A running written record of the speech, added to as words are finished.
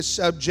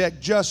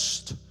Subject,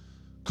 just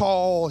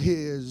call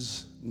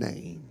his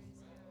name.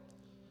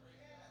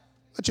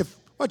 Why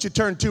don't you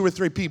turn two or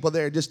three people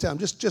there, just tell them,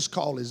 just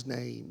call his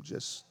name.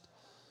 Just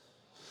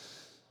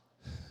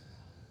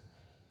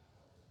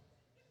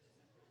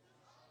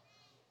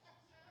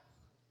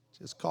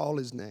call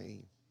his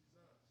name.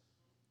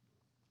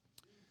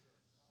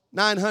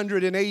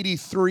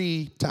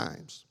 983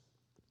 times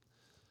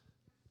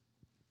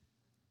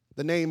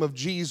the name of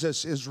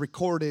Jesus is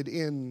recorded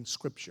in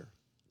Scripture.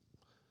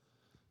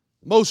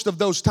 Most of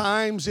those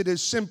times it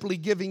is simply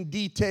giving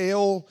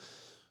detail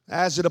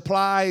as it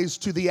applies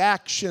to the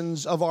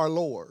actions of our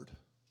Lord,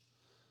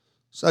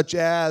 such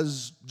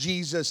as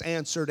Jesus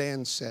answered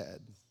and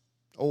said,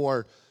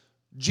 or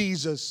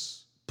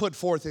Jesus put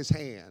forth his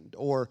hand,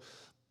 or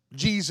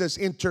Jesus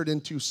entered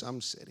into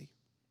some city.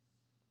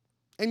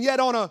 And yet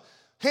on a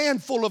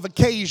handful of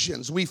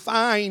occasions we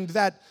find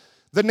that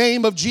the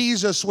name of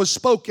Jesus was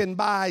spoken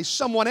by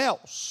someone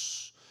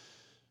else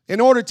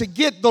in order to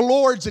get the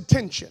Lord's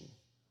attention.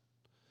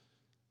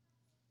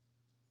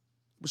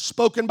 Was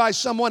spoken by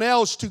someone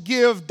else to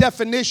give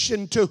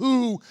definition to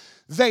who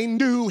they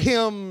knew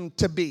him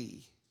to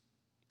be.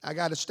 I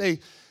got to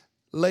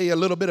lay a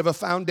little bit of a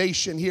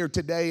foundation here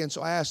today, and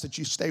so I ask that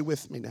you stay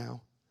with me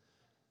now.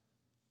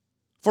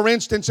 For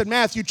instance, in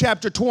Matthew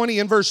chapter 20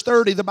 and verse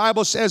 30, the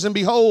Bible says, "And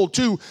behold,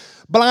 two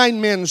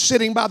blind men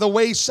sitting by the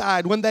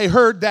wayside, when they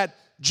heard that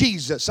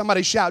Jesus,"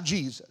 somebody shout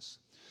Jesus.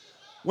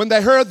 "When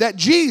they heard that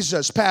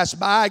Jesus passed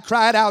by,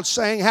 cried out,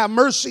 saying, 'Have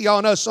mercy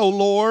on us, O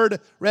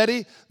Lord,'"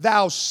 ready?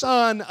 "Thou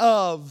Son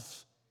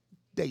of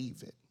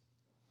David."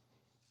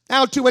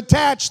 Now, to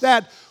attach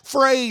that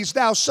phrase,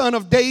 "Thou Son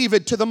of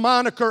David," to the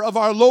moniker of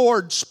our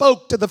Lord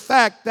spoke to the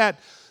fact that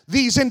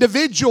these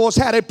individuals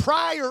had a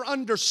prior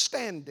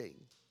understanding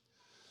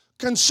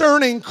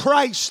concerning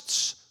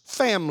Christ's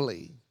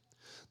family.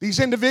 These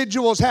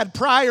individuals had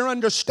prior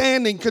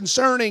understanding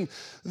concerning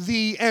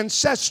the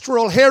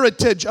ancestral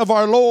heritage of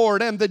our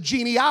Lord and the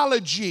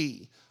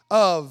genealogy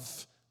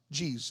of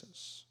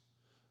Jesus.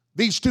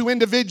 These two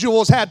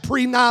individuals had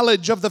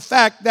pre-knowledge of the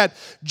fact that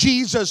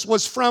Jesus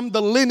was from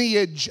the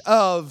lineage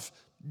of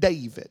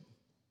David,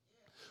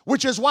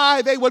 which is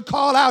why they would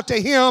call out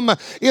to him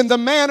in the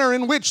manner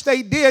in which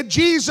they did,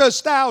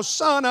 "Jesus, thou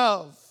Son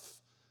of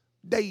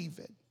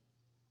David."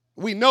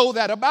 We know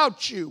that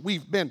about you.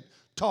 We've been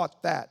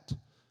taught that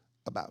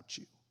about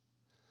you.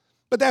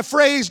 But that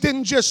phrase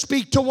didn't just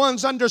speak to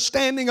one's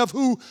understanding of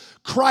who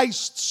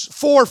Christ's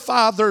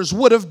forefathers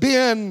would have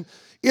been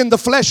in the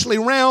fleshly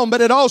realm,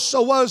 but it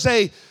also was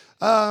a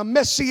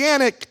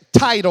messianic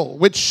title,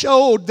 which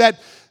showed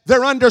that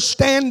their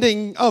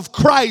understanding of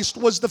Christ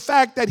was the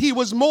fact that he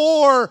was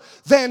more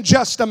than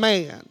just a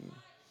man.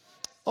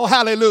 Oh,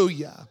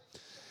 hallelujah.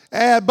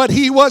 But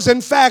he was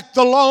in fact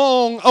the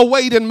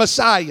long-awaited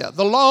Messiah,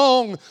 the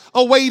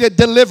long-awaited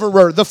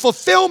deliverer, the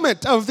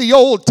fulfillment of the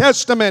Old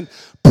Testament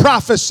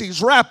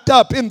prophecies wrapped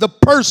up in the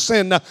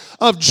person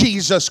of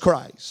Jesus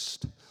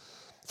Christ.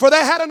 For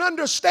they had an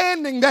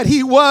understanding that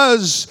he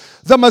was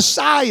the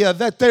Messiah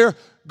that their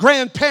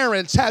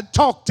grandparents had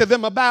talked to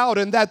them about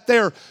and that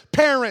their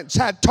parents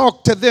had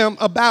talked to them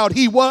about.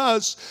 He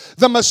was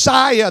the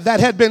Messiah that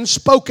had been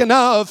spoken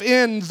of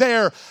in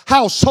their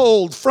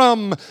household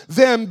from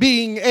them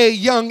being a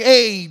young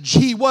age.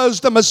 He was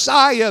the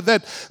Messiah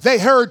that they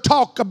heard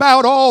talk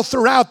about all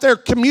throughout their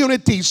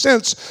community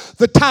since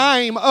the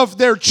time of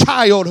their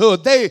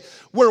childhood. They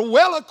were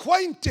well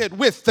acquainted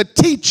with the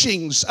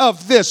teachings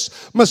of this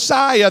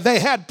Messiah. They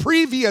had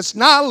previous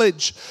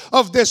knowledge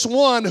of this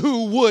one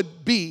who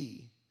would be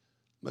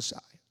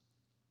Messiah.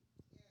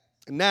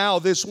 And now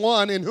this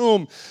one in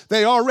whom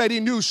they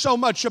already knew so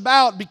much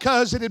about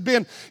because it had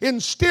been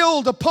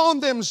instilled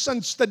upon them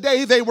since the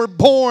day they were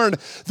born,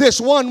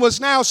 this one was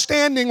now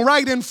standing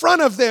right in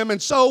front of them.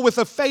 And so with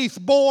a faith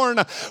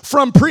born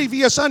from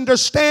previous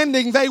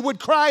understanding, they would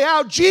cry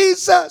out,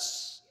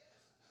 "Jesus,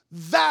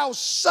 thou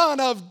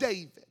Son of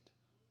David."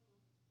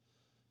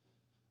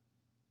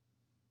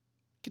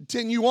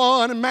 Continue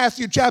on in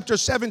Matthew chapter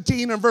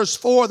 17 and verse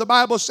 4, the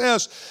Bible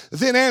says,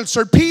 "Then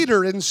answered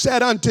Peter and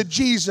said unto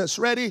Jesus,"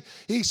 ready?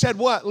 He said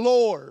what?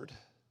 "Lord,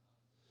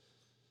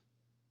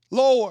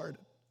 Lord."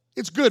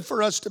 It's good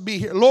for us to be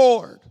here.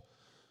 Lord.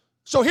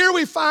 So here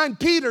we find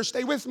Peter,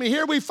 stay with me,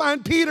 here we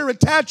find Peter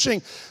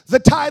attaching the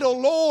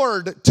title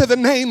Lord to the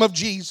name of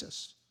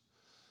Jesus.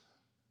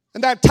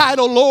 And that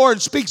title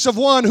Lord speaks of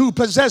one who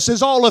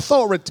possesses all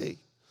authority.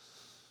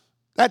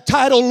 That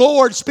title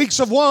Lord speaks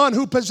of one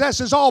who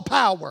possesses all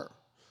power.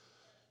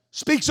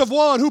 Speaks of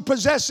one who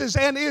possesses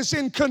and is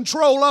in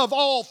control of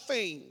all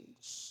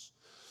things.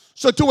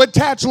 So to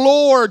attach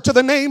Lord to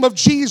the name of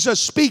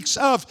Jesus speaks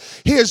of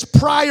his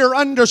prior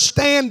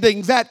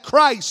understanding that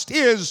Christ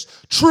is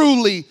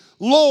truly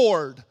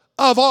Lord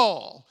of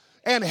all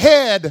and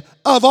head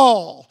of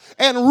all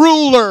and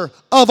ruler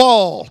of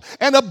all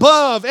and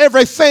above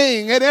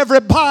everything and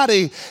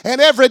everybody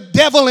and every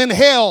devil in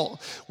hell.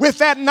 With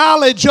that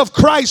knowledge of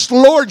Christ's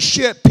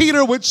lordship,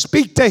 Peter would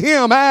speak to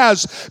him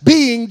as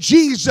being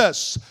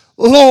Jesus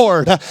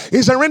Lord.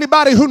 Is there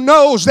anybody who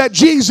knows that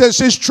Jesus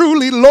is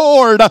truly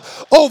Lord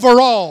over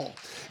all?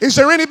 Is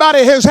there anybody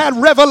who has had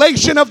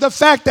revelation of the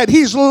fact that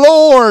He's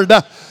Lord?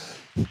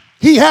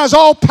 He has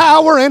all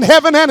power in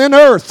heaven and in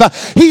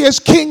earth. He is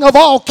King of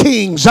all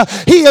kings.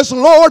 He is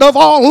Lord of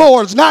all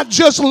lords. Not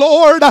just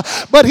Lord,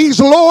 but He's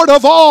Lord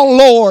of all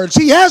lords.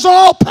 He has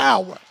all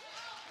power.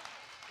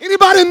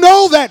 Anybody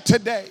know that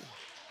today?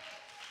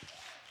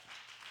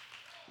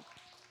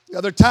 The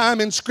other time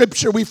in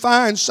Scripture we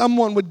find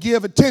someone would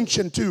give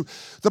attention to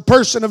the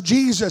person of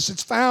Jesus.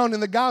 It's found in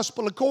the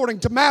Gospel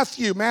according to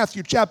Matthew.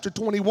 Matthew chapter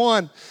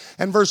 21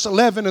 and verse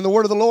 11. And the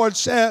word of the Lord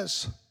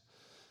says,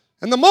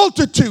 and the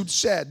multitude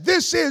said,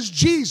 this is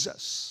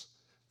Jesus.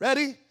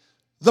 Ready?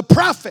 The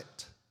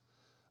prophet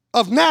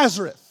of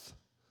Nazareth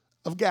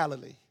of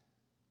Galilee.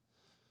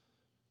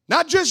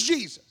 Not just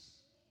Jesus,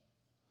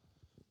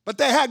 but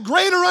they had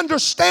greater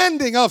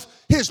understanding of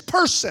His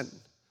person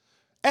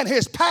and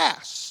His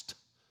past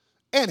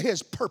and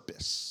His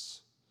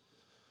purpose.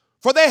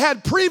 For they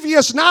had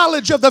previous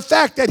knowledge of the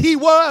fact that He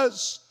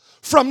was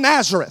from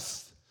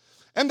Nazareth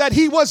and that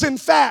He was in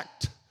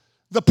fact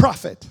the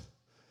prophet.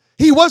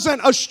 He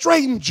wasn't a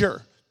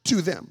stranger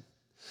to them.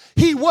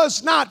 He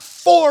was not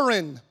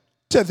foreign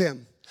to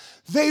them.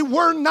 They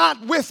were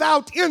not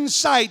without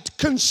insight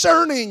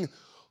concerning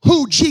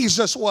who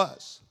Jesus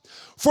was.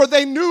 For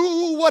they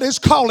knew what His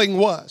calling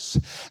was.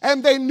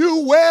 And they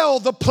knew well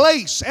the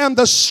place and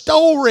the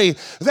story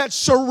that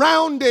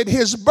surrounded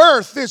His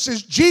birth. This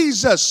is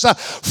Jesus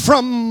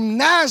from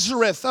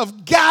Nazareth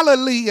of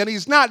Galilee. And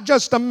He's not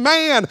just a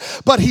man,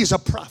 but He's a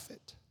prophet.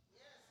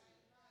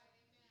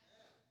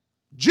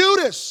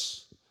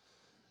 Judas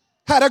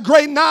had a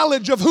great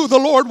knowledge of who the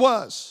Lord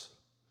was.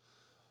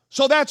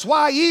 So that's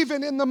why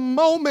even in the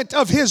moment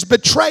of His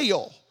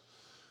betrayal,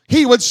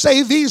 He would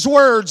say these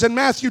words in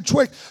Matthew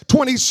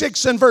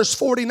 26 and verse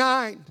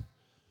 49.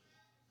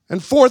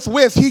 And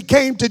forthwith He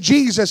came to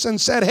Jesus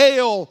and said,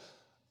 Hail,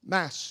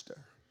 Master.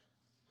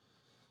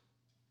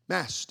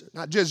 Master.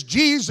 Not just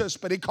Jesus,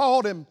 but He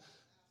called Him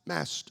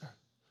Master.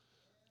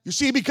 You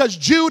see, because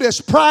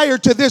Judas prior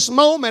to this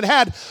moment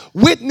had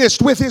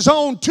witnessed with his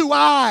own two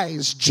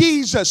eyes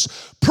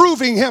Jesus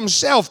proving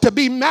Himself to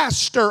be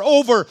master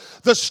over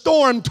the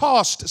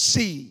storm-tossed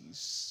sea.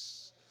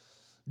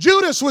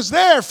 Judas was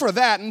there for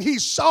that, and he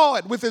saw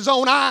it with his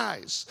own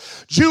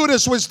eyes.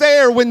 Judas was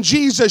there when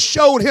Jesus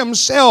showed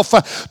Himself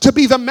to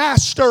be the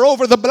master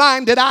over the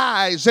blinded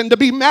eyes, and to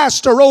be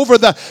master over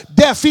the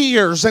deaf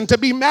ears, and to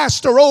be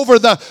master over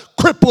the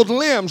crippled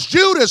limbs.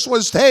 Judas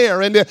was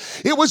there, and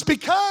it was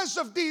because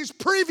of these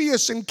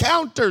previous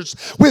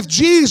encounters with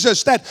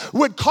Jesus that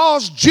would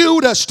cause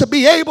Judas to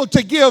be able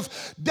to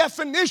give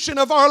definition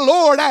of our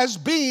Lord as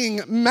being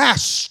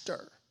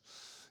master.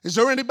 Is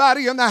there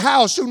anybody in the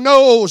house who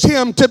knows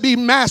Him to be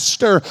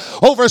master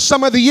over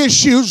some of the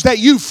issues that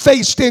you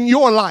faced in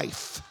your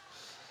life?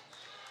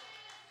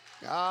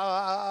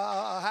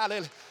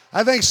 Hallelujah.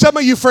 I think some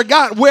of you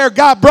forgot where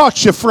God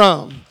brought you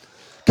from.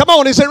 Come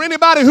on, is there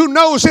anybody who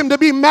knows Him to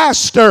be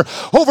master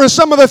over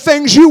some of the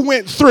things you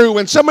went through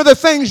and some of the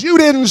things you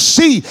didn't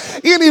see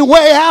any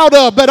way out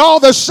of, but all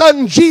of a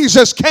sudden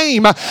Jesus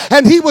came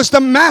and He was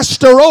the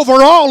master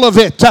over all of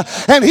it,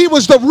 and He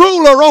was the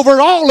ruler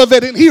over all of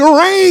it, and He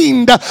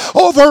reigned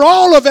over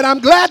all of it? I'm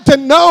glad to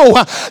know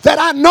that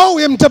I know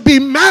Him to be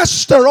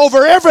master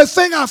over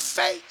everything I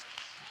face.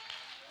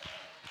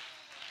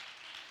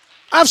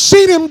 I've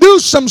seen Him do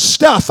some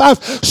stuff.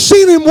 I've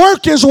seen Him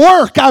work His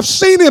work. I've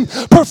seen Him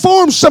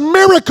perform some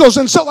miracles.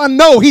 And so I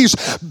know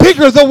He's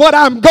bigger than what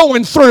I'm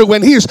going through.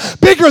 And He's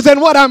bigger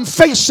than what I'm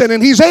facing.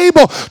 And He's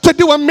able to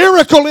do a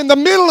miracle in the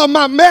middle of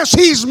my mess.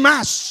 He's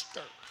master.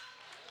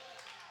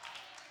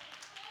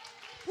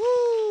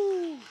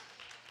 Woo.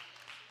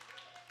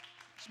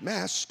 He's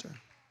master.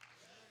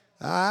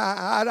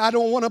 I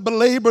don't want to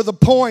belabor the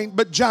point,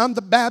 but John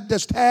the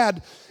Baptist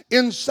had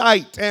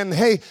insight, and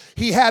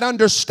he had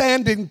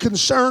understanding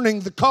concerning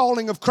the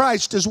calling of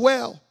Christ as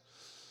well.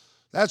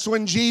 That's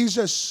when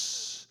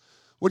Jesus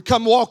would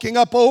come walking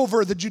up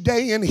over the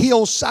Judean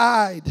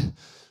hillside.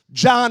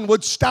 John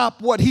would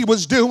stop what he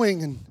was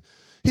doing, and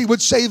he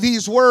would say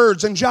these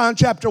words in John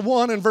chapter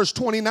 1 and verse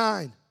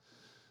 29.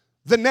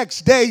 The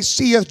next day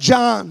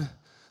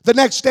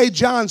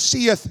John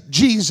seeth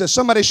Jesus.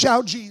 Somebody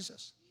shout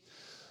Jesus.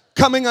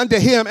 Coming unto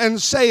him and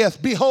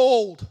saith,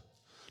 Behold.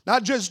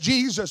 Not just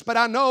Jesus, but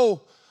I know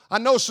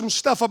some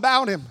stuff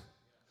about Him.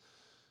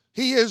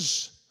 He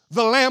is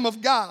the Lamb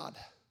of God,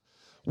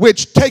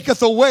 which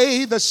taketh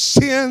away the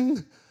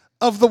sin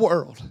of the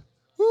world.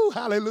 Ooh,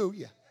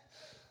 hallelujah.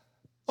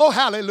 Oh,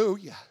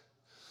 hallelujah.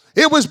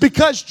 It was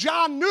because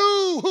John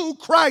knew who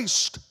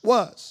Christ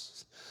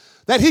was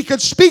that he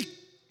could speak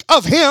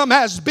of Him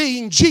as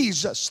being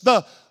Jesus,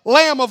 the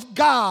Lamb of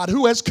God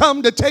who has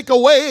come to take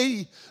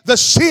away the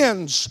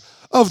sins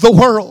of the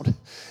world.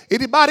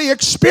 Anybody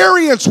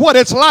experience what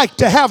it's like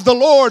to have the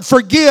Lord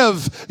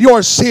forgive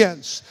your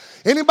sins?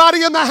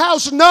 Anybody in the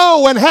house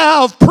know and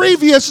have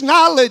previous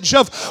knowledge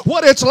of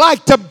what it's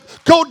like to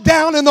go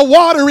down in the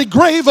watery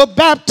grave of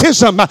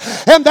baptism,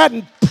 and that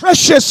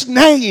precious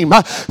name,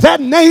 that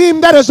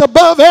name that is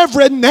above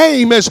every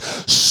name, is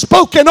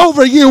spoken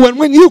over you. And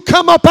when you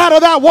come up out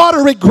of that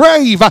watery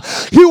grave,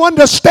 you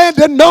understand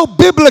and know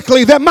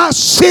biblically that my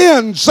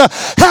sins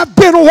have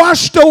been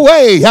washed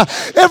away.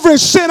 Every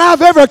sin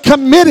I've ever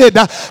committed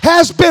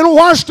has been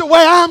washed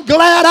away. I'm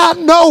glad I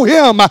know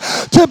him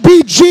to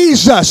be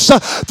Jesus,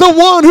 the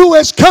one who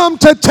has come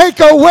to take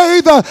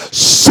away the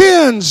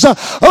sins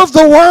of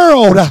the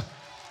world.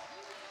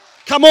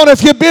 Come on,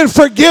 if you've been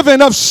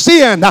forgiven of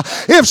sin,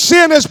 if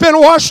sin has been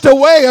washed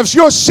away, if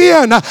your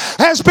sin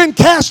has been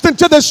cast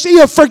into the sea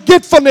of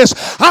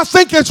forgetfulness, I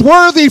think it's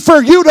worthy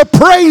for you to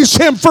praise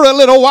him for a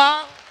little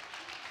while.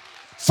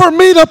 For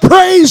me to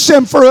praise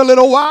him for a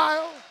little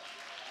while.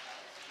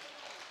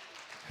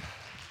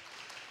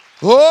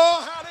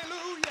 Oh, hallelujah.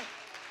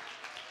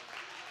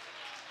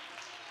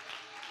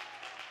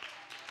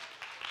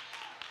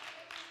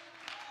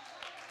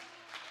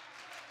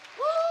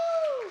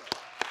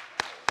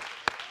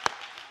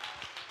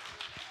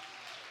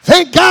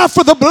 Thank God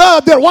for the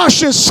blood that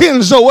washes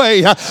sins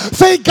away.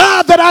 Thank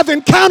God that I've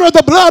encountered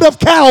the blood of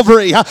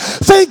Calvary.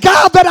 Thank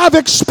God that I've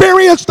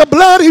experienced the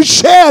blood he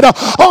shed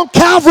on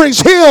Calvary's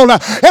hill,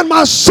 and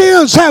my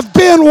sins have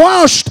been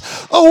washed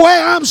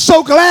away. I'm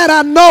so glad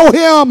I know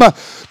him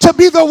to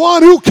be the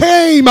one who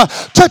came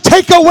to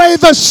take away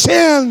the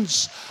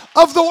sins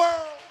of the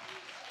world.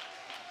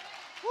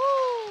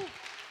 Woo.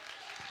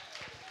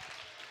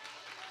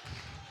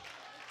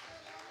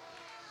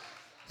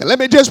 And let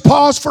me just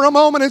pause for a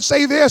moment and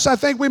say this. I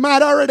think we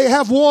might already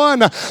have one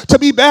to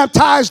be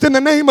baptized in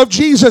the name of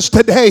Jesus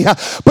today.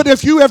 But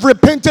if you have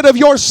repented of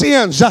your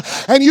sins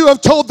and you have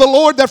told the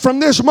Lord that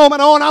from this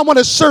moment on I want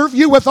to serve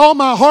you with all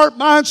my heart,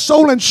 mind,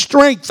 soul, and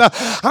strength.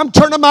 I'm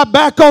turning my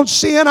back on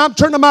sin. I'm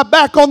turning my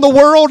back on the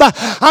world.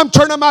 I'm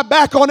turning my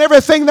back on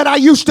everything that I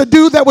used to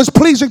do that was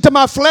pleasing to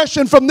my flesh.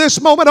 And from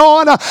this moment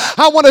on,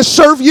 I want to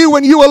serve you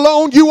and you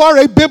alone. You are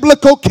a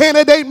biblical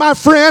candidate, my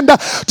friend,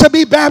 to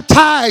be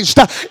baptized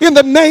in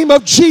the name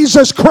of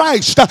Jesus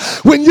Christ.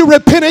 When you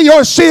repent of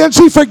your sins,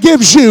 he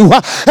forgives you.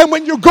 And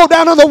when you go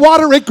down in the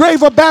watery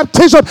grave of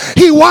baptism,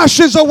 he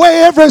washes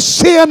away every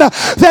sin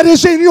that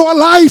is in your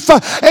life.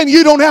 And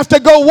you don't have to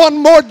go one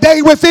more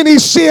day with any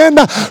sin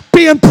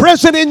being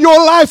present in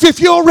your life. If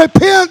you'll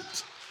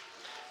repent,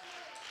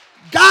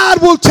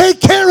 God will take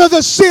care of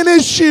the sin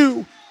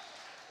issue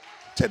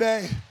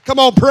today. Come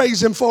on,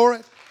 praise him for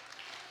it.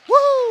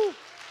 Woo!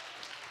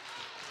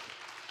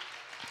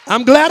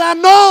 I'm glad I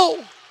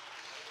know.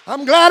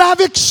 I'm glad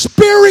I've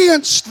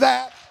experienced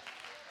that.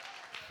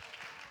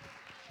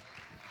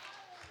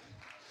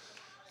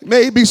 You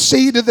may be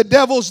seated. The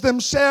devils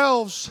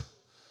themselves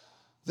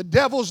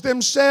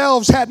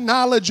had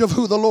knowledge of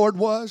who the Lord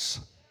was.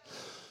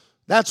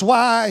 That's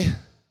why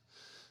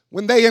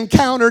when they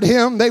encountered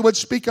him, they would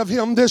speak of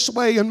him this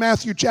way in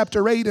Matthew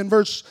chapter 8 and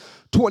verse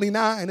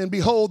 29. And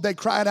behold, they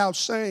cried out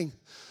saying,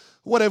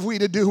 what have we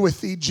to do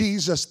with thee,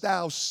 Jesus,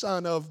 thou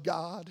Son of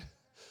God?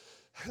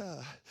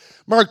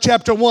 Mark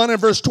chapter 1 and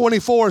verse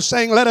 24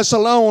 saying, let us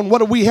alone. What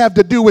do we have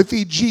to do with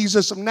thee,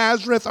 Jesus of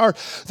Nazareth? Art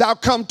thou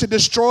come to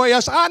destroy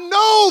us? I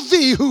know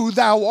thee who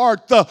thou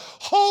art, the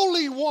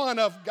Holy One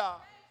of God.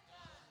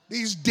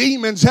 These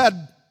demons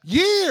had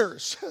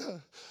years,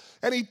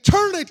 an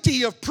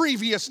eternity of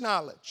previous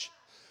knowledge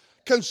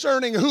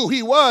concerning who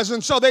he was.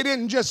 And so they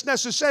didn't just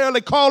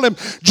necessarily call him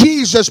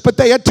Jesus, but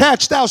they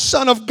attached thou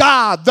Son of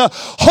God, the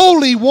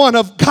Holy One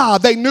of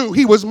God. They knew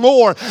he was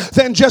more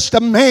than just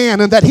a man,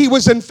 and that he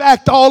was in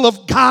fact all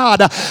of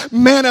God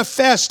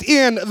manifest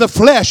in the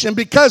flesh. And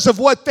because of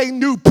what they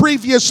knew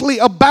previously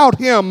about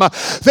him,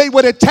 they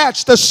would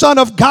attach the Son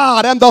of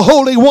God and the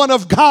Holy One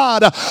of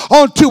God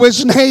onto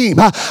his name.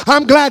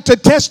 I'm glad to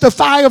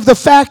testify of the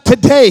fact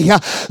today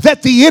that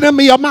the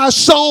enemy of my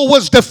soul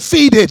was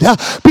defeated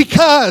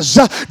because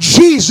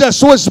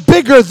Jesus was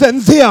bigger than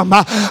them.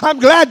 I'm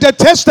glad to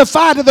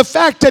testify to the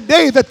fact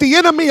today that the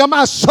enemy of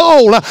my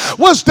soul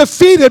was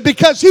defeated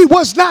because he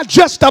was not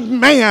just a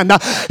man.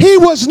 He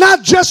was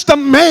not just a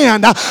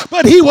man,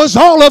 but he was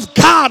all of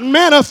God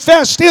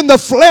manifest in the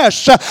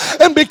flesh.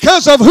 And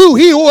because of who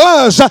he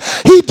was,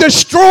 he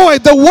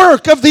destroyed the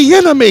work of the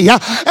enemy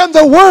and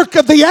the work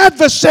of the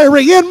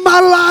adversary in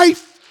my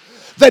life.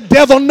 The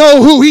devil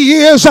know who he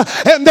is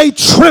and they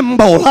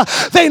tremble.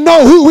 They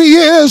know who he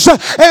is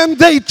and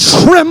they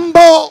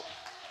tremble.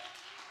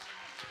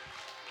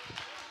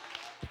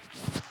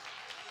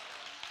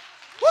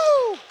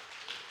 Woo!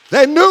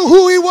 They knew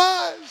who he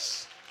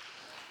was.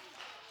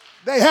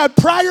 They had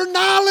prior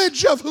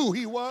knowledge of who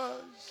he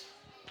was.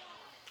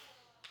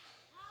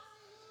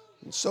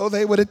 And so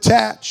they would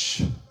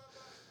attach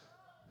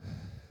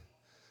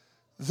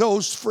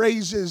those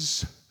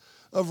phrases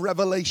of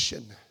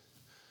revelation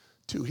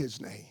to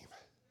his name.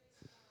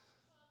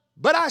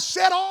 But I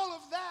said all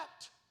of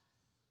that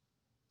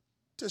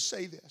to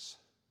say this.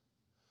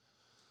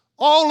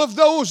 All of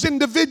those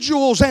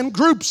individuals and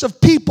groups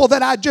of people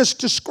that I just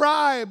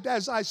described,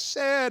 as I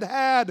said,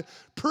 had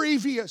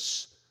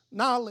previous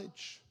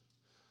knowledge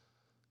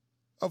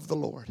of the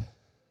Lord.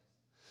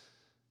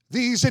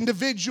 These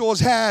individuals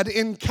had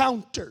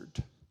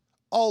encountered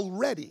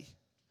already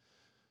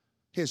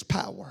his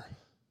power.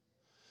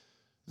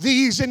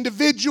 These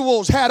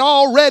individuals had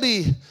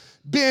already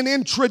been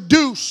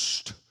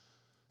introduced,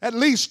 at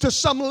least to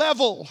some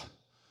level,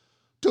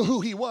 to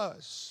who he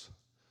was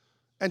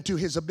and to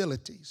his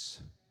abilities.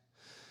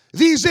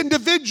 These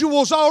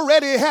individuals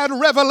already had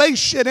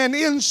revelation and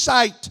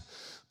insight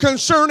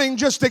concerning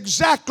just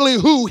exactly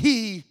who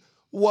he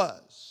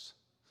was.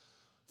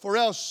 For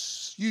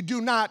else you do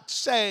not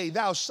say,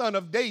 thou son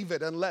of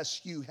David,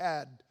 unless you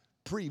had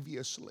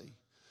previously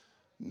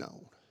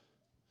known.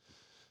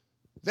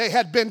 They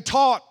had been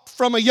taught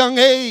from a young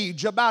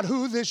age about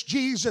who this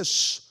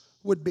Jesus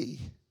would be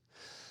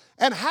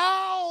and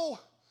how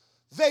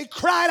they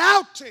cried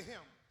out to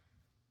him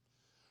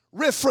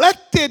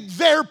reflected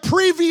their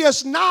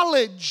previous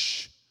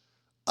knowledge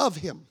of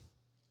him,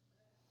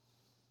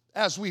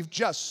 as we've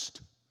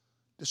just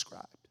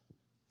described.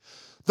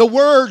 The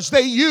words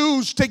they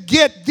used to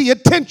get the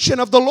attention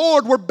of the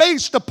Lord were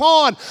based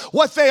upon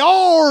what they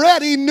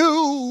already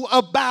knew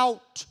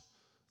about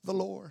the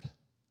Lord.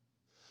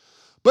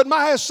 But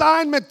my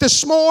assignment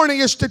this morning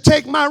is to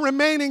take my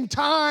remaining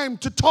time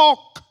to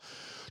talk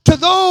to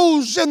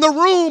those in the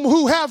room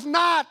who have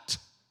not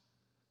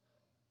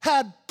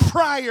had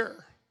prior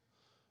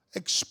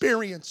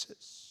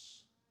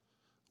experiences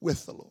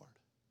with the Lord.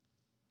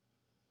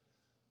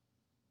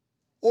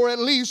 Or at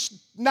least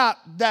not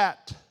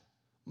that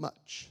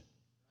much.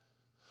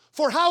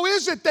 For how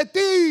is it that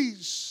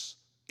these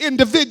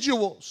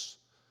individuals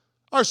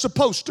are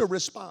supposed to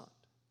respond?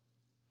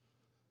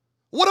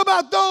 What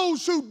about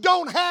those who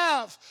don't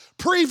have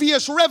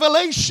previous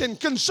revelation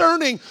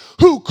concerning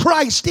who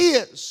Christ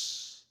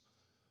is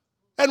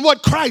and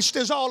what Christ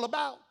is all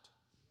about?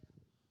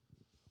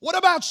 What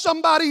about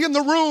somebody in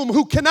the room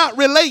who cannot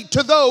relate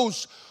to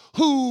those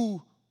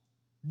who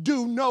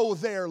do know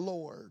their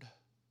Lord?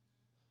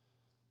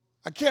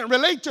 I can't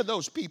relate to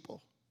those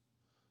people.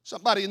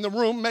 Somebody in the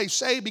room may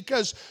say,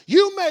 because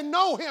you may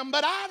know him,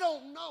 but I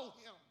don't know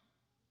him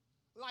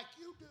like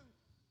you do.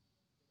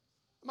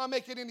 Am I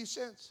making any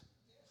sense?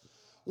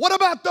 What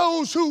about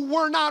those who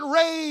were not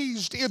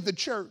raised in the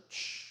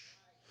church?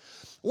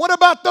 What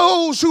about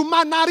those who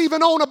might not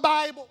even own a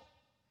Bible?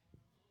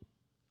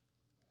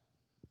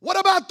 What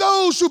about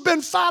those who've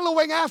been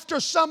following after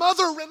some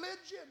other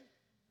religion?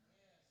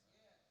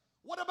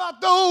 What about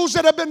those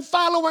that have been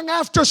following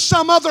after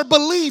some other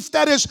belief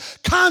that is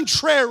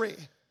contrary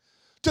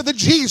to the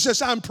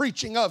Jesus I'm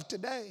preaching of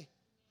today?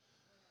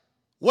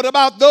 What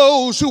about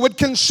those who would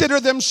consider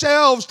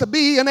themselves to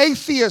be an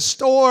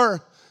atheist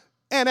or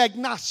an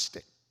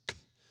agnostic?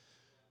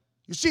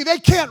 You see, they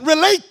can't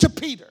relate to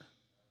Peter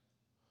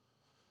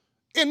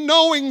in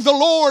knowing the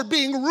Lord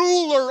being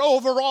ruler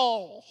over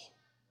all.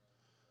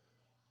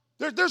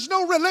 There's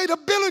no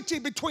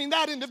relatability between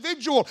that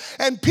individual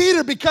and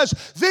Peter, because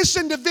this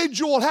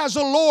individual has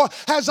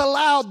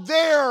allowed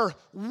their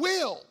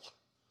will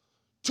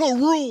to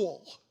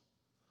rule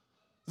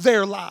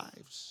their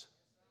lives.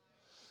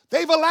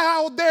 They've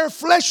allowed their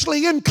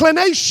fleshly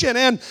inclination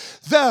and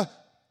the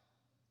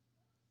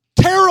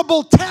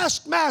terrible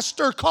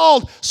taskmaster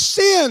called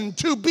sin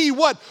to be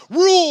what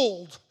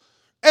ruled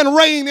and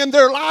reign in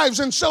their lives.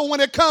 And so when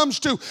it comes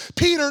to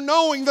Peter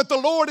knowing that the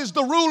Lord is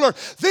the ruler,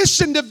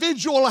 this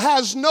individual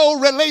has no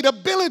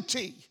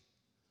relatability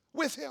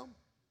with him.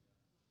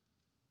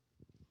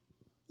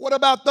 What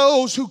about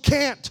those who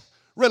can't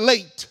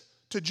relate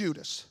to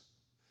Judas?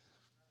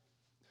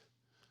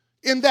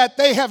 In that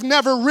they have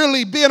never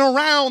really been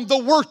around the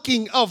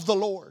working of the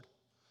Lord.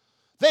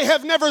 They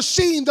have never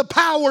seen the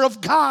power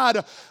of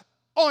God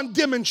on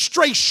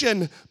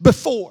demonstration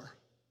before,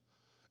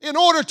 in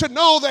order to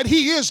know that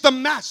he is the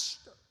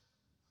master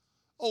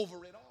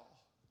over it all.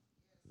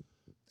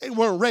 They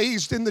weren't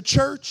raised in the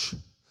church.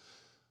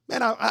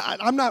 Man,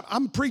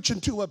 I'm preaching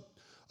to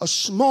a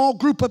small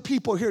group of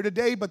people here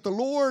today, but the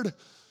Lord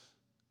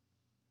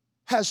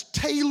has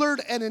tailored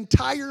an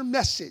entire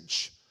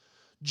message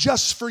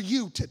just for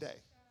you today.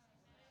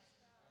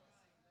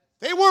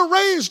 They weren't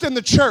raised in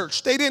the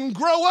church. They didn't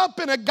grow up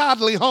in a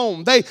godly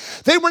home. They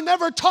were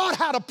never taught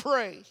how to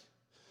pray.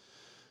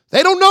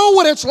 They don't know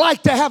what it's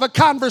like to have a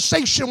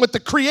conversation with the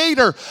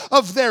creator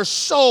of their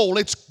soul.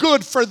 It's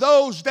good for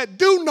those that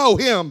do know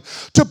him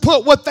to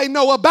put what they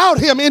know about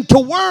him into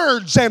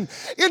words and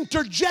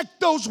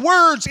interject those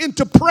words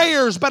into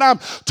prayers. But I'm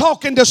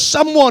talking to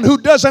someone who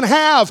doesn't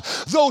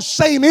have those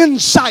same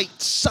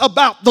insights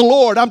about the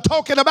Lord. I'm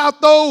talking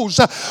about those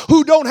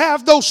who don't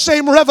have those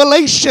same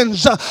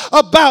revelations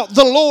about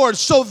the Lord,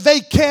 so they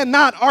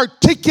cannot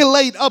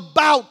articulate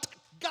about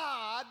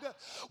God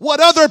what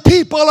other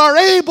people are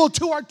able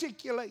to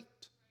articulate.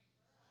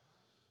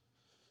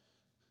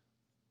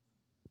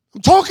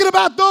 I'm talking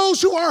about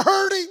those who are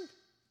hurting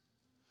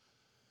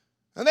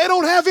and they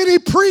don't have any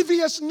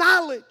previous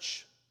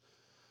knowledge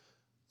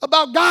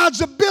about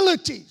God's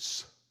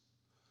abilities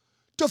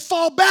to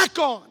fall back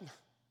on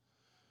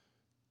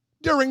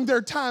during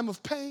their time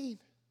of pain.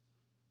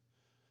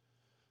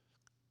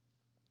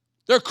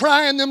 They're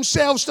crying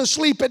themselves to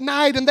sleep at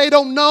night, and they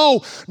don't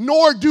know,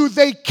 nor do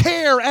they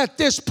care at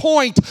this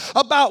point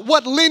about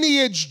what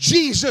lineage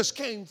Jesus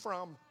came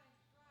from.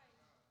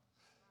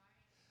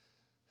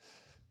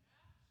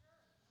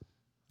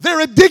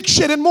 Their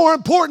addiction, and more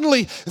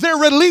importantly, their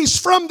release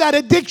from that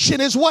addiction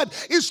is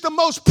what is the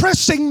most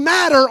pressing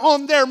matter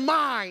on their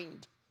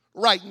mind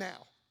right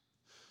now.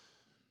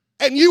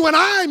 And you and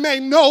I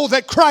may know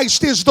that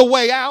Christ is the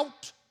way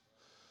out,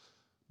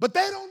 but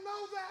they don't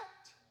know that.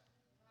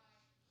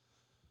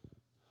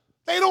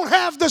 They don't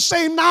have the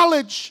same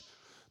knowledge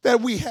that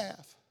we have.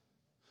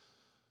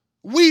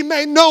 We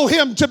may know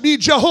him to be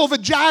Jehovah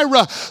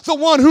Jireh, the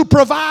one who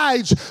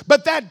provides,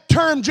 but that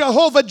term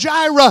Jehovah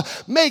Jireh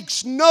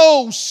makes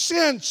no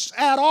sense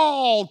at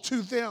all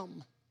to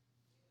them.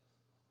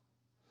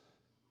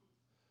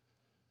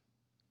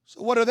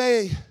 So what are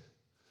they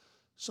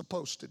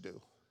supposed to do?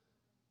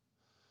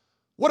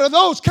 What are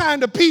those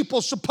kind of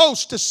people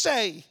supposed to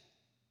say?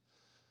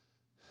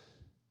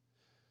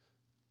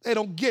 They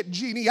don't get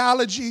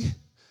genealogy.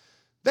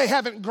 They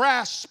haven't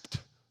grasped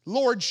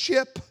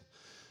lordship.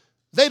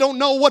 They don't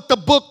know what the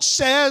book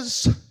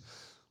says.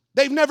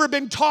 They've never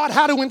been taught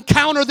how to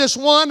encounter this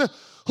one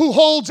who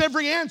holds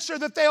every answer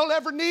that they'll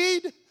ever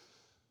need.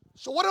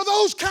 So what are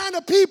those kind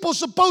of people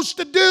supposed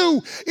to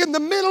do in the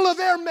middle of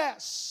their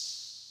mess?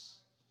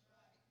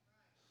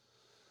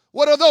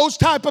 What are those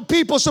type of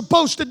people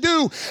supposed to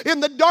do in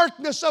the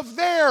darkness of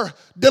their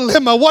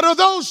dilemma? What are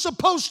those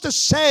supposed to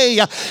say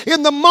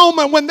in the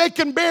moment when they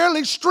can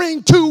barely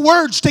string two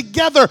words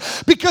together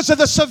because of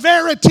the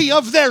severity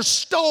of their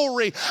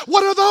story?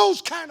 What are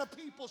those kind of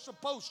people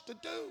supposed to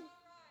do?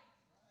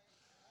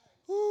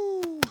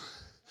 Ooh.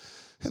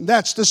 And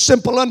that's the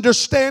simple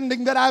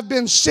understanding that I've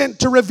been sent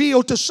to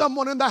reveal to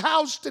someone in the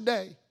house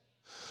today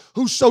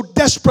who so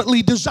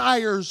desperately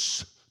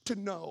desires to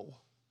know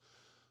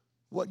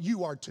what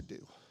you are to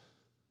do.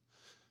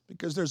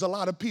 Because there's a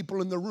lot of people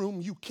in the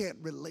room you can't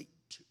relate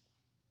to.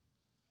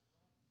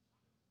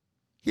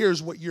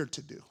 Here's what you're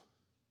to do.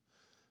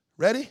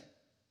 Ready?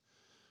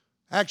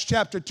 Acts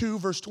chapter 2,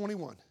 verse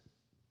 21.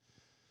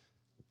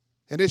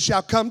 And it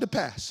shall come to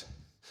pass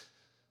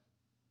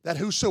that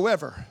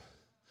whosoever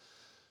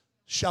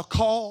shall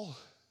call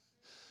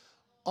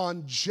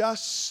on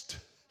just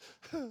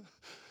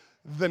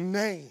the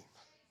name.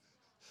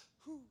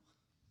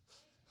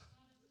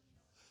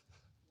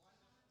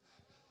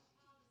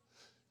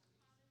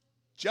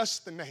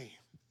 Just the name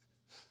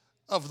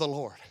of the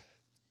Lord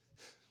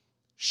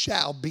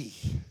shall be.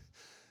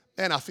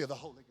 And I feel the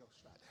Holy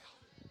Ghost right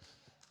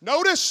now.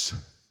 Notice,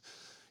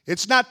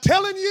 it's not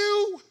telling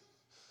you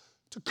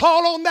to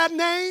call on that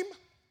name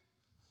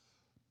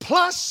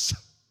plus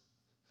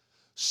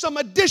some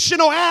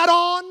additional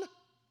add-on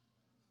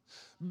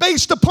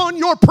based upon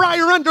your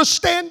prior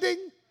understanding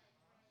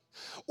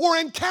or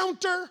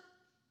encounter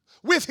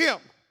with him.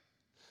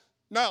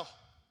 No,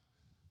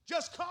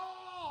 just call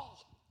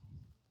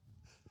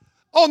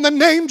on the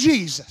name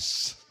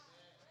Jesus.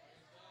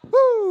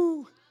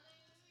 Woo!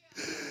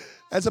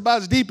 That's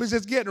about as deep as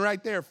it's getting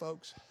right there,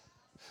 folks.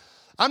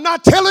 I'm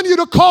not telling you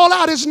to call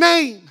out his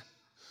name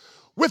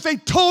with a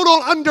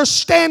total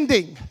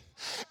understanding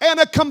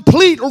and a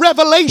complete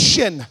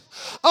revelation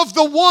of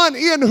the one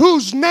in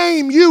whose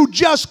name you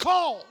just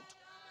called.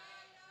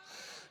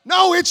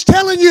 No, it's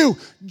telling you,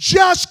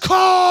 just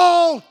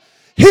call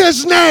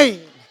his name.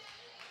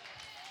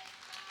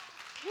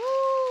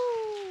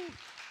 Woo!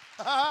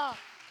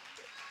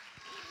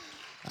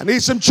 I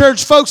need some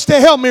church folks to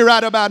help me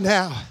right about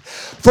now.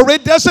 For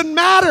it doesn't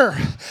matter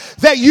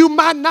that you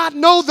might not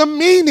know the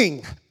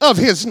meaning of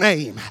his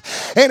name.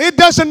 And it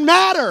doesn't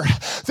matter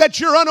that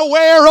you're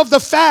unaware of the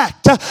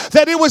fact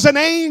that it was an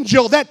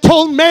angel that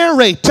told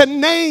Mary to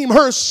name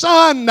her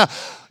son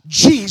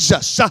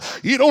Jesus.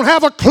 You don't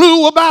have a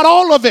clue about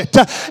all of it.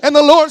 And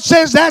the Lord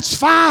says that's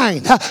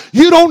fine.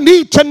 You don't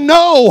need to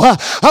know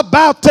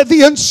about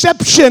the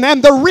inception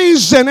and the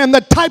reason and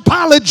the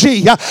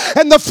typology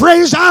and the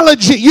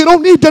phraseology. You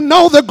don't need to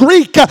know the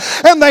Greek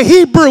and the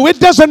Hebrew. It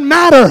doesn't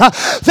matter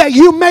that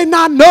you may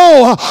not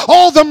know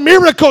all the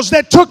miracles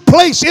that took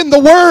place in the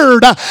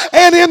Word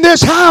and in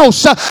this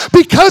house.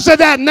 Because of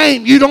that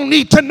name, you don't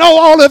need to know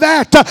all of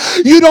that.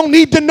 You don't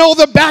need to know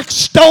the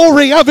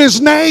backstory of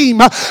his name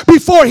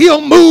before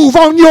he'll move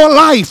on your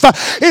life.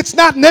 It's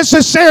not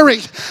necessary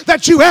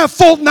that you have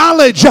full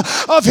knowledge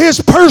of his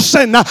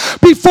person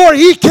before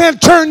he can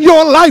turn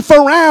your life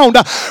around.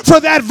 For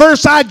that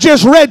verse I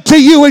just read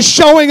to you is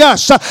showing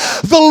us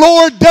the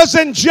Lord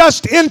doesn't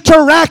just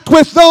interact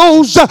with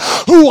those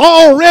who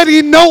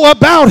already know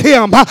about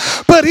him,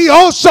 but he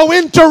also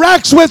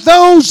interacts with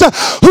those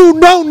who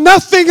know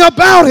nothing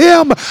about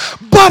him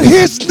but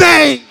his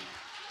name.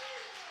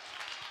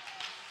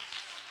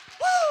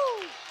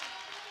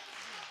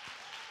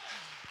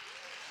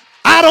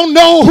 I I don't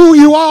know who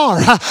you are.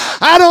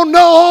 I don't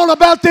know all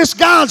about this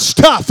God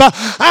stuff.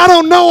 I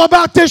don't know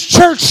about this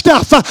church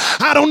stuff.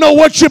 I don't know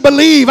what you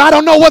believe. I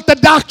don't know what the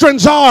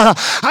doctrines are.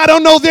 I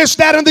don't know this,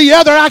 that, and the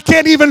other. I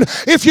can't even,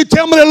 if you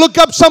tell me to look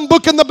up some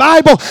book in the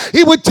Bible,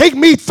 it would take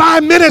me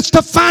 5 minutes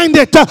to find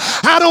it.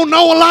 I don't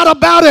know a lot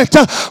about it,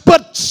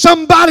 but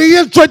somebody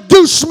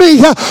introduced me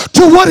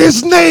to what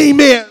his name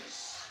is.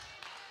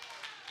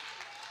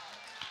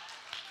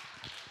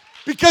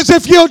 Because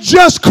if you'll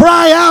just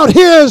cry out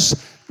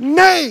his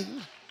name.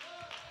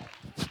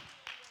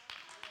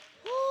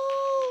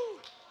 Woo.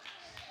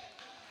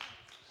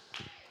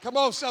 Come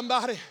on,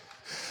 somebody.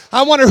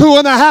 I wonder who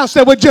in the house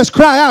that would just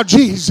cry out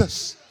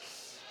Jesus.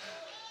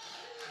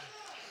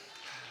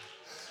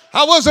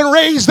 I wasn't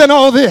raised in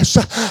all this.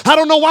 I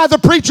don't know why the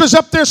preacher's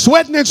up there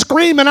sweating and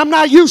screaming. I'm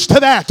not used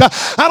to that.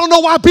 I don't know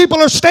why people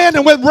are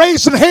standing with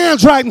raising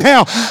hands right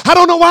now. I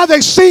don't know why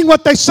they sing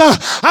what they sing.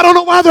 I don't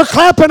know why they're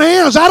clapping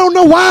hands. I don't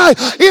know why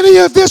any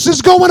of this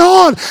is going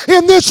on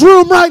in this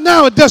room right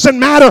now. It doesn't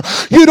matter.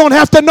 You don't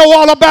have to know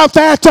all about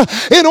that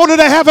in order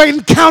to have an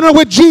encounter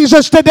with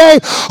Jesus today.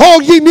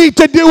 All you need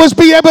to do is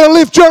be able to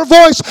lift your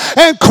voice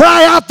and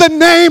cry out the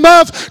name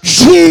of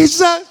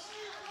Jesus.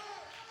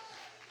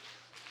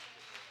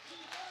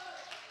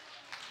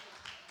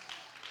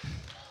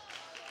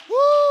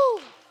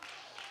 Woo!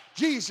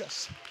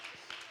 Jesus,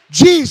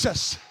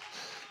 Jesus,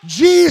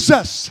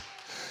 Jesus,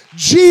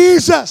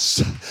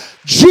 Jesus,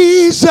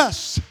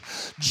 Jesus,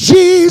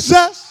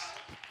 Jesus.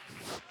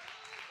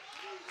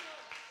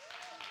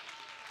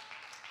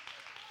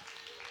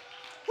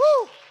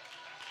 Woo!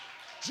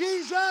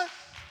 Jesus.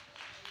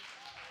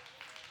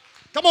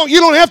 Come on, you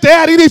don't have to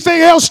add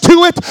anything else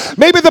to it.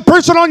 Maybe the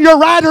person on your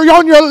right or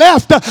on your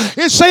left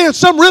is saying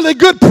some really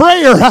good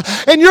prayer,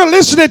 and you're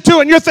listening to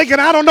it, and you're thinking,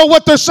 I don't know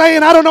what they're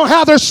saying. I don't know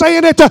how they're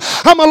saying it.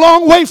 I'm a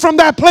long way from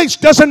that place.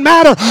 Doesn't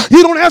matter.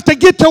 You don't have to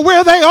get to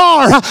where they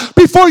are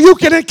before you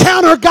can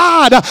encounter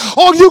God.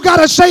 All you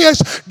got to say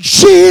is,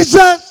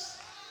 Jesus.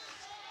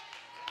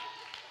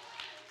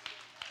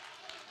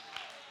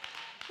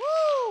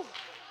 Woo.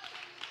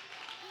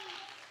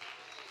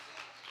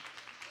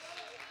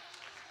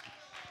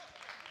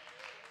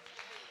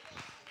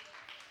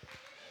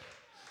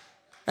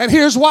 And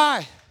here's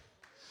why.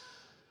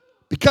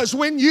 Because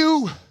when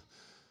you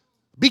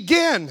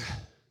begin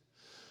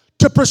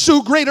to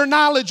pursue greater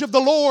knowledge of the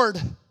Lord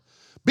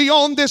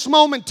beyond this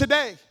moment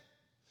today,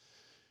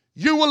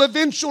 you will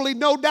eventually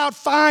no doubt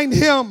find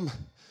him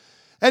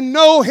and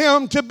know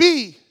him to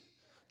be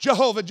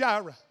Jehovah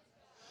Jireh,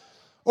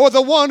 or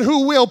the one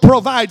who will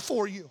provide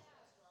for you.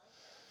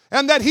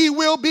 And that he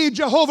will be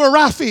Jehovah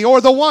Rapha, or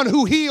the one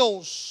who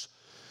heals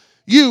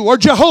you, or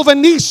Jehovah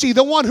Nisi,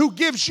 the one who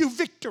gives you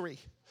victory.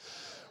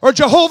 Or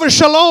Jehovah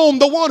Shalom,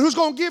 the one who's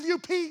going to give you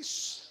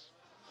peace.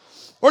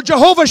 Or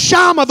Jehovah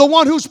Shammah, the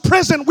one who's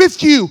present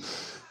with you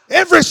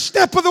every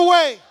step of the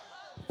way.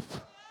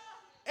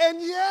 And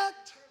yet,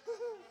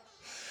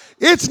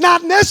 it's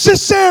not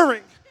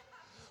necessary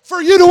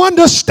for you to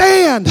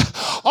understand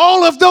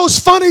all of those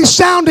funny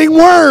sounding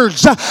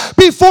words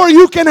before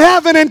you can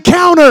have an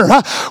encounter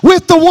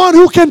with the one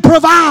who can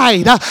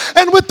provide,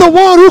 and with the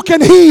one who can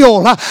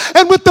heal,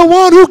 and with the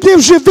one who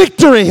gives you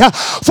victory.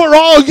 For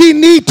all you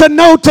need to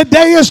know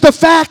today is the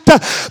fact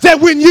that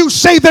when you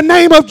say the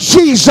name of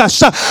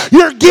Jesus,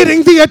 you're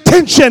getting the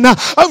attention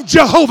of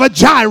Jehovah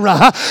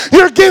Jireh.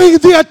 You're getting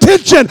the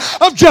attention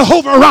of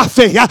Jehovah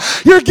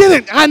Rapha. You're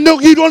getting, I know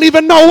you don't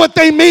even know what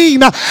they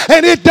mean,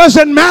 and it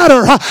doesn't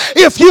matter.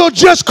 If you'll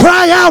just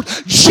cry out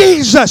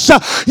Jesus,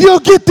 you'll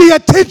get the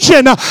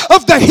attention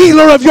of the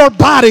healer of your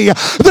body,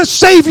 the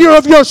savior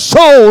of your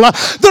soul,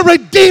 the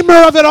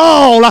redeemer of it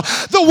all,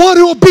 the one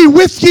who will be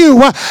with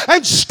you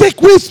and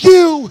stick with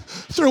you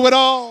through it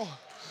all.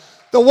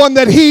 The one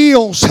that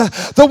heals,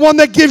 the one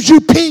that gives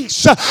you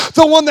peace,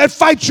 the one that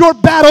fights your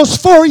battles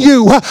for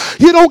you.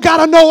 You don't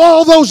got to know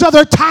all those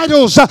other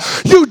titles.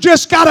 You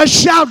just got to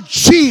shout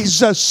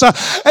Jesus,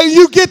 and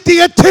you get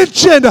the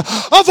attention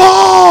of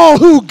all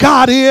who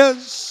God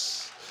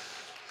is.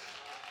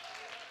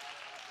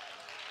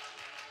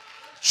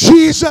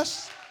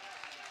 Jesus,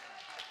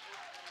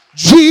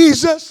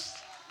 Jesus,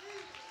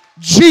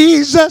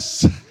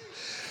 Jesus,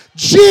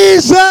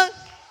 Jesus.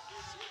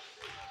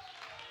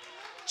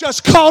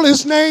 Just call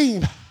his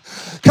name.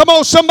 Come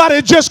on,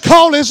 somebody, just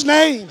call his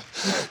name.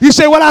 You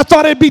say, well, I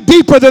thought it'd be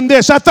deeper than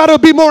this. I thought it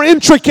would be more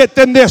intricate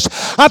than this.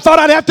 I thought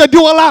I'd have to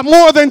do a lot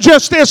more than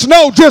just this.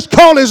 No, just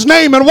call his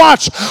name and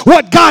watch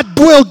what God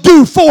will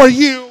do for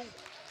you.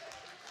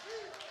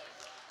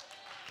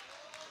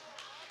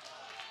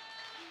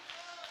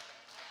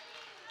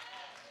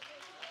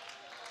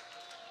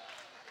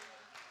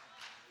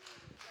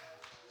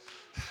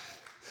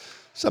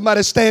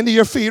 Somebody stand to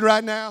your feet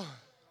right now.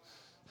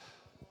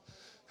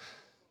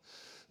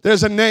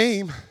 There's a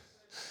name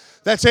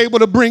that's able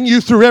to bring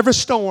you through every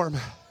storm,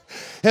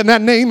 and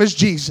that name is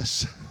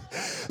Jesus.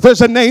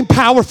 There's a name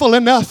powerful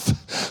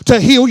enough to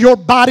heal your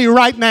body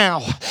right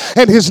now.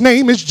 and his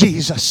name is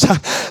Jesus.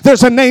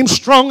 There's a name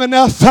strong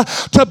enough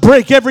to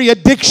break every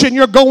addiction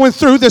you're going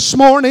through this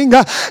morning,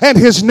 and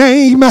his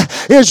name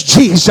is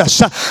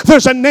Jesus.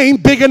 There's a name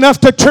big enough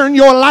to turn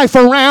your life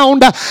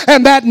around,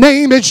 and that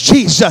name is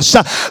Jesus.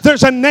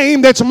 There's a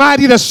name that's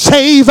mighty to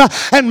save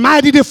and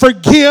mighty to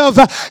forgive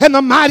and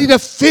the mighty to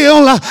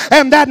fill,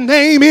 and that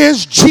name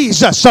is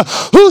Jesus.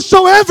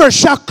 Whosoever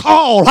shall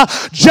call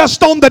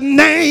just on the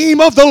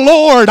name of the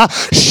Lord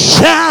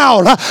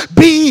shall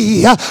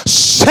be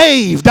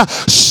saved.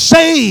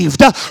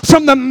 Saved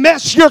from the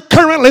mess you're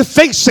currently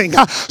facing.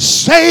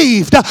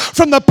 Saved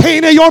from the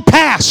pain of your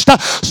past.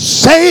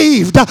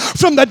 Saved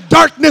from the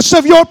darkness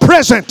of your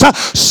present.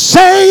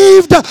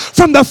 Saved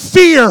from the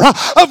fear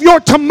of your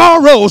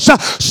tomorrows.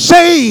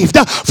 Saved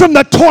from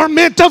the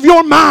torment of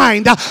your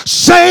mind.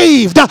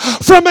 Saved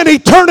from an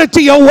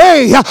eternity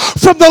away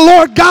from the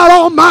Lord God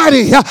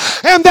Almighty.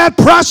 And that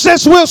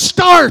process will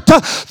start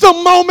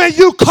the moment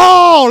you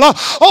call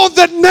on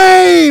the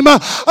name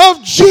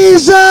of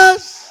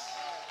Jesus.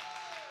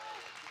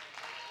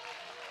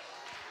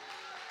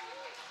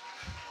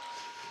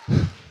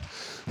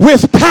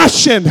 With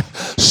passion,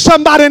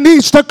 somebody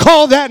needs to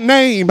call that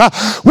name.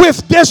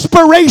 With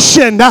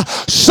desperation,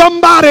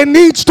 somebody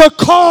needs to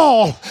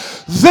call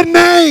the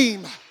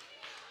name.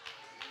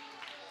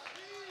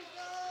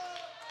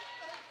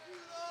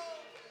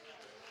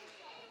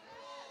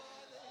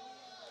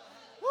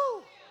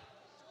 Woo.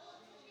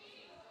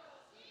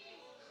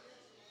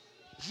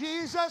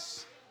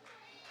 Jesus.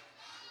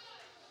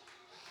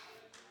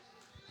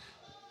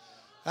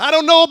 I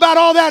don't know about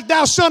all that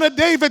thou son of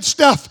David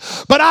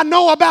stuff, but I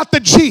know about the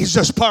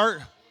Jesus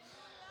part.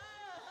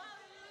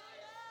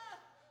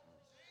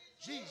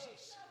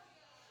 Jesus.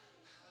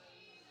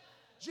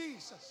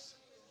 Jesus.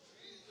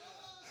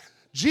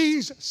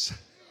 Jesus.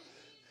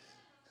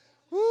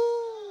 Woo.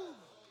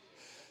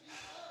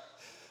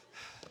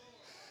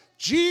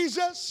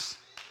 Jesus.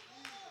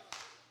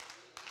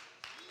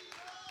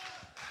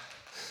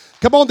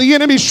 Come on, the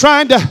enemy's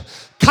trying to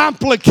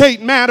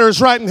complicate matters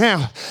right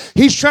now.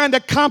 He's trying to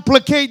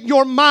complicate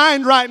your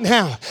mind right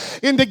now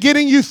into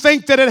getting you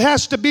think that it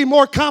has to be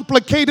more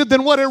complicated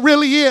than what it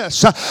really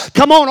is.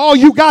 Come on, all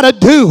you got to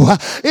do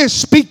is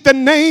speak the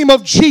name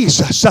of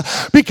Jesus,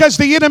 because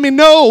the enemy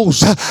knows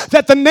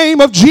that the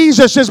name of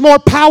Jesus is more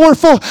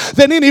powerful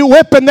than any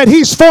weapon that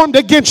he's formed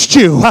against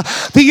you.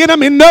 The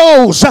enemy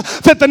knows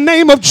that the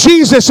name of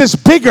Jesus is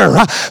bigger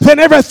than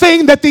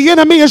everything that the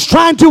enemy is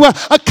trying to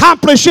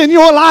accomplish in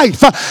your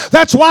life.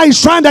 That's why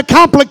he's trying to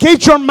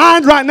complicate your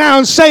mind right now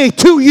and say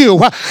to you,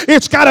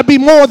 it's got to be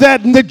more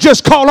than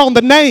just call on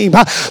the name.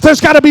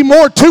 There's got to be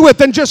more to it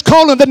than just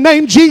calling the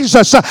name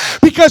Jesus,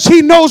 because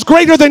he knows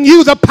greater than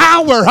you the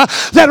power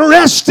that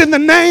rests in the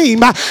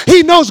name.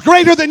 He knows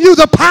greater than you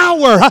the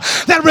power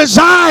that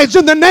resides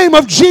in the name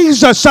of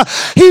Jesus.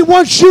 He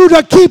wants you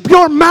to keep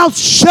your mouth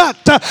shut.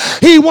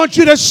 He wants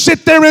you to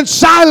sit there in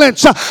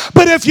silence.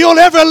 But if you'll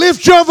ever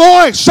lift your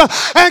voice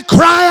and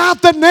cry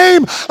out the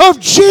name of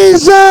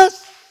Jesus,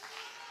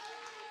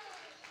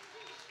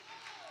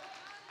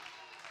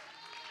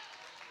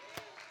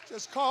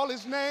 just call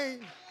his name.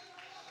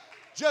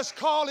 Just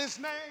call his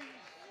name.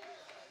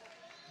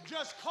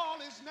 Just call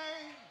his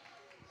name.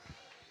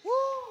 Woo.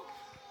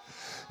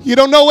 You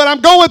don't know what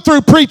I'm going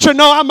through, preacher.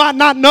 No, I might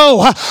not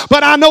know,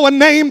 but I know a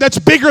name that's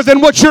bigger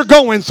than what you're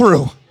going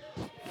through.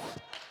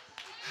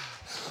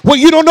 Well,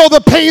 you don't know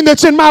the pain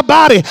that's in my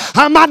body.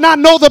 I might not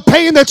know the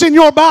pain that's in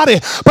your body,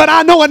 but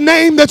I know a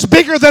name that's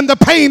bigger than the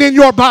pain in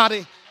your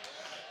body.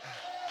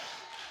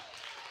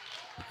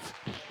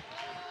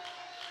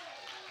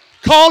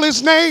 Call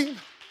his name.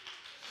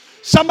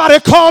 Somebody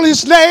call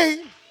his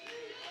name.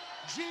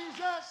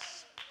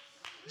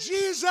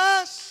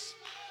 Jesus.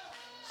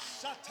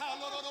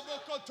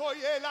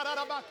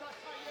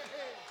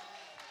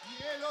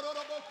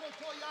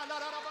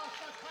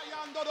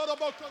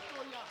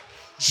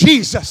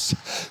 Jesus.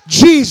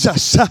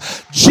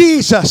 Jesus. Jesus.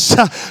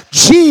 Jesus.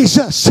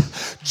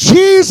 Jesus.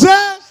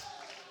 Jesus.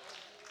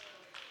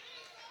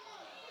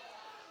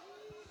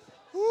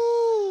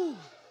 Woo.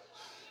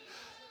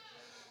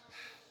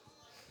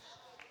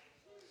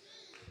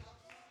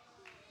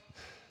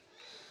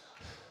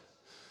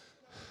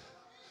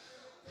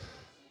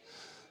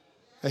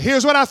 And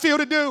here's what I feel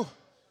to do.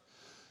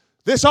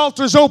 This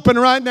altar's open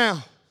right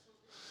now.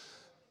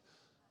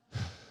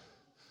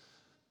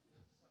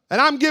 And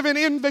I'm giving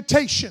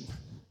invitation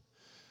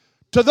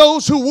to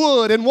those who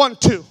would and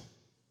want to.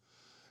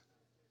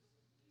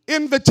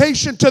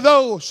 Invitation to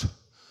those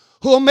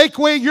who will make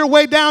your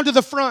way down to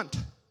the front.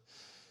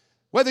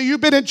 Whether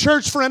you've been in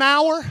church for an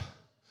hour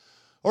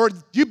or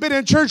you've been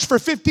in church for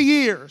 50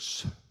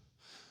 years.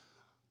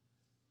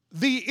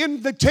 The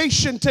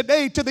invitation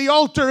today to the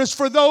altar is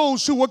for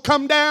those who will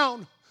come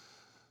down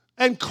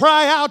and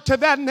cry out to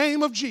that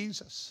name of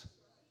Jesus,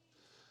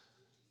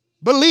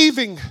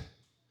 believing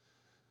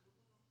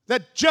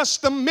that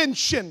just the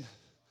mention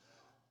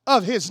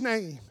of his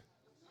name,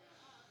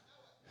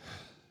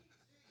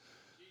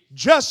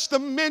 just the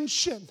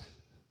mention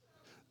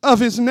of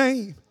his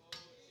name.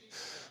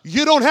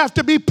 You don't have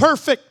to be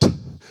perfect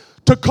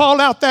to call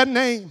out that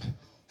name.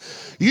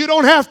 You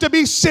don't have to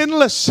be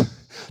sinless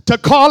to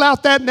call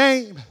out that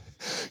name.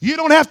 You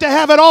don't have to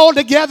have it all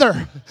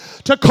together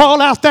to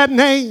call out that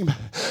name.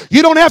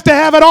 You don't have to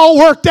have it all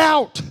worked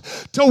out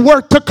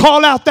to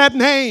call out that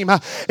name.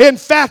 In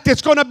fact,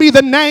 it's going to be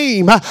the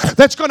name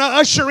that's going to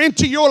usher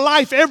into your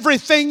life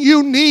everything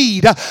you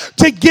need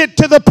to get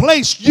to the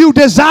place you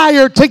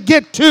desire to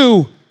get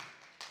to.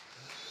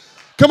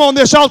 Come on,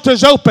 this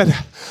altar's open.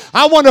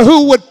 I wonder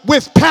who would,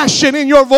 with passion in your voice,